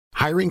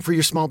Hiring for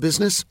your small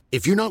business?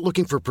 If you're not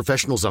looking for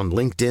professionals on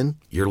LinkedIn,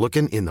 you're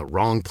looking in the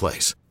wrong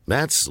place.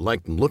 That's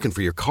like looking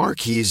for your car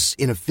keys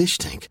in a fish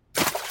tank.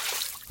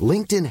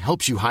 LinkedIn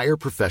helps you hire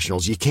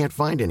professionals you can't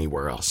find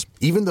anywhere else,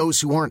 even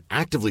those who aren't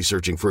actively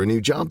searching for a new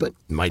job but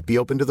might be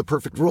open to the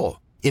perfect role.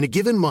 In a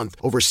given month,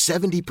 over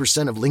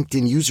 70% of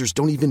LinkedIn users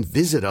don't even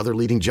visit other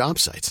leading job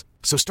sites.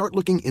 So start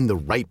looking in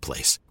the right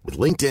place. With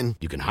LinkedIn,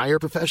 you can hire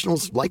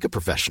professionals like a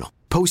professional.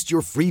 Post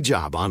your free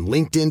job on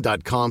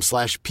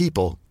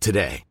linkedin.com/people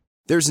today.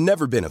 There's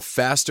never been a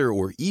faster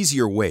or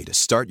easier way to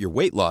start your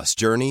weight loss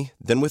journey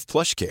than with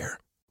PlushCare.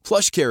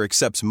 PlushCare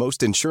accepts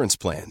most insurance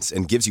plans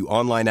and gives you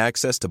online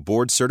access to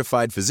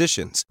board-certified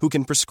physicians who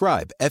can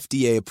prescribe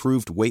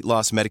FDA-approved weight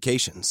loss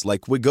medications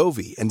like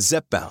Wegovy and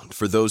Zepbound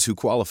for those who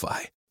qualify.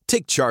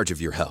 Take charge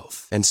of your health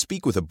and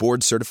speak with a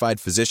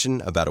board-certified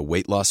physician about a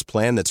weight loss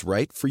plan that's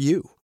right for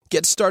you.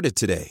 Get started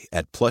today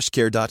at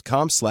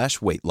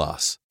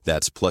plushcare.com/weightloss.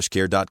 That's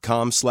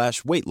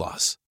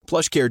plushcare.com/weightloss.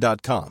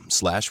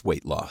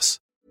 plushcare.com/weightloss.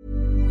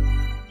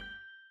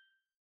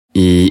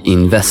 I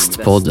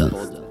Investpodden,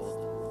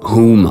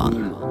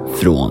 Homan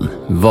från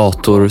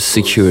Vator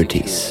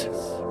Securities.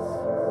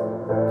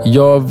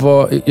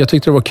 Jag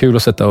tyckte det var kul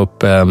att sätta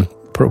upp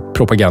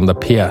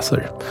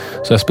propagandapjäser.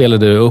 Så jag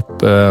spelade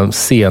upp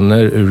scener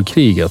ur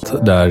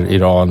kriget där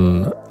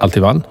Iran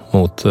alltid vann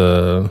mot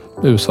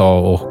USA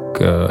och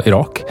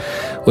Irak.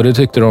 Och det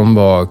tyckte de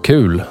var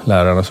kul,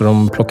 lärarna, så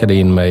de plockade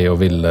in mig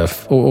och ville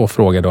och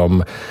frågade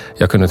om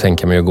jag kunde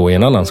tänka mig att gå i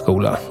en annan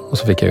skola. Och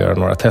så fick jag göra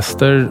några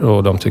tester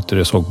och de tyckte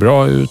det såg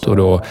bra ut, och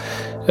då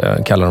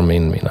kallade de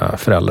in mina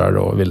föräldrar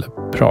och ville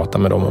prata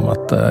med dem om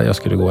att jag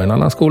skulle gå i en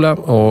annan skola.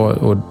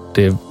 Och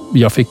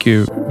jag fick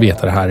ju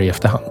veta det här i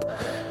efterhand.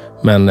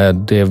 Men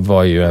det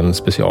var ju en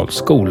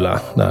specialskola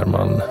där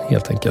man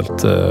helt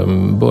enkelt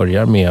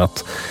börjar med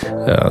att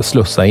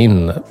slussa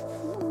in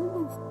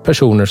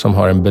personer som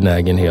har en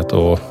benägenhet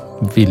att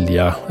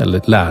vilja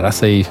eller lära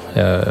sig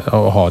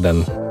och ha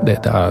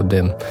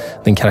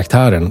den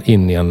karaktären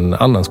in i en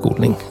annan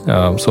skolning.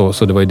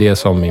 Så det var ju det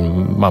som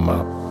min mamma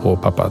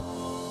och pappa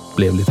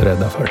blev lite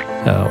rädda för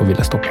och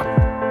ville stoppa.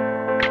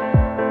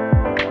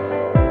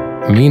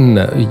 Min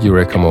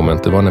Eureka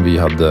moment, det var när vi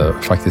hade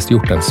faktiskt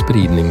gjort en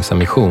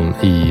spridningsemission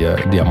i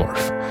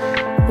Diamorph.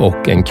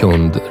 Och en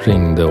kund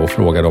ringde och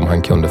frågade om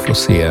han kunde få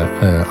se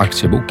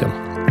aktieboken.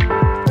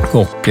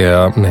 Och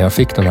när jag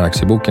fick den här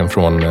aktieboken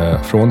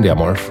från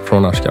Diamorph,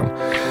 från Ashkan,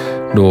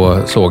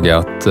 då såg jag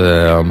att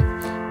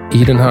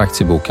i den här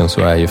aktieboken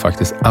så är ju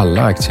faktiskt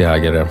alla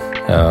aktieägare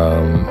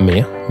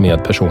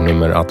med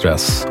personnummer,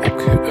 adress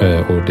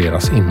och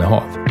deras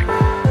innehav.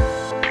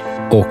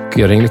 Och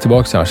jag ringde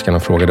tillbaka till Ashkan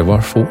och frågade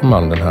var får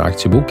man den här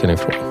aktieboken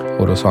ifrån?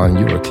 Och då sa han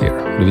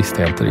Euroclear. Det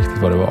visste jag inte riktigt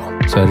vad det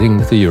var. Så jag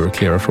ringde till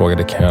Euroclear och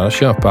frågade kan jag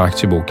köpa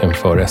aktieboken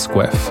för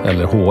SKF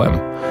eller H&M?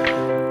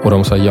 Och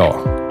de sa ja.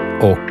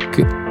 Och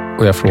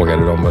jag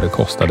frågade dem vad det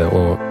kostade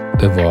och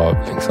det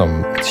var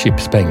liksom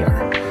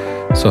chipspengar.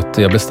 Så att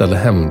jag beställde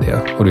hem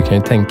det. Och du kan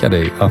ju tänka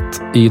dig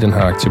att i den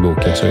här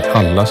aktieboken så är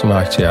alla som är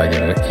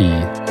aktieägare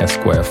i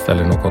SKF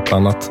eller något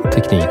annat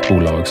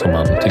teknikbolag som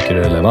man tycker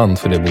är relevant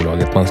för det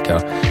bolaget man ska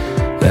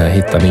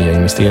hitta nya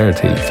investerare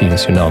till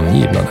finns ju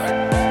namngivna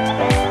där.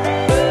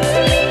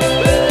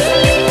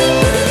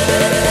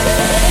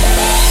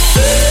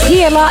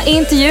 Hela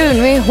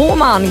intervjun med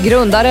Homan,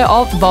 grundare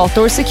av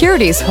Vator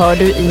Securities, hör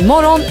du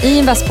imorgon i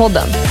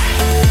Investpodden.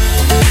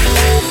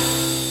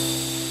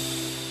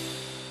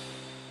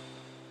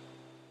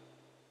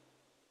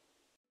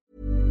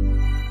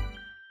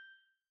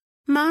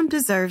 Mom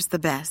deserves the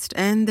best,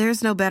 and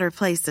there's no better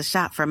place to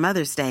shop for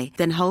Mother's Day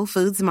than Whole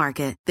Foods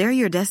Market. They're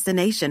your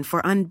destination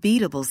for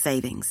unbeatable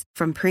savings,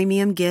 from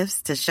premium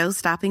gifts to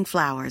show-stopping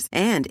flowers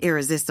and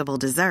irresistible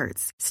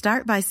desserts.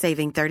 Start by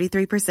saving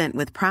 33%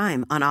 with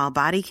Prime on all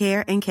body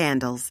care and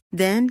candles.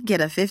 Then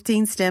get a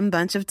 15-stem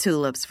bunch of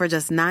tulips for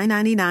just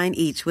 $9.99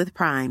 each with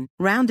Prime.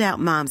 Round out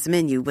Mom's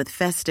menu with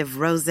festive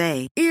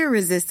rosé,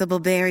 irresistible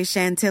berry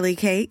chantilly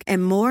cake,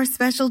 and more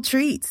special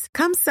treats.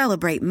 Come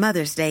celebrate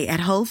Mother's Day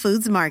at Whole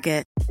Foods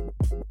Market.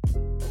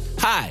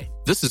 Hi,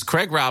 this is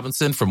Craig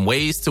Robinson from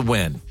Ways to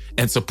Win,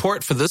 and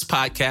support for this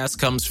podcast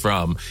comes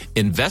from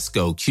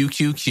Invesco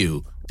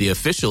QQQ, the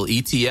official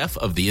ETF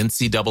of the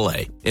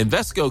NCAA.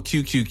 Invesco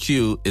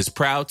QQQ is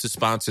proud to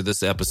sponsor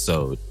this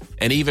episode,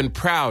 and even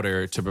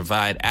prouder to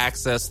provide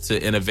access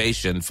to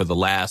innovation for the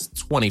last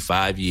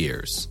 25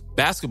 years.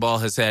 Basketball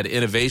has had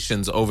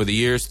innovations over the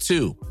years,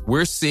 too.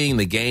 We're seeing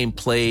the game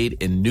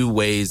played in new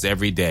ways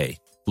every day.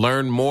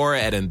 Learn more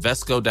at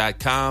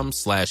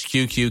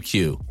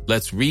Invesco.com/QQQ.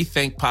 Let's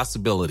rethink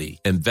possibility.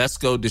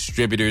 Invesco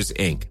Distributors,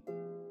 Inc.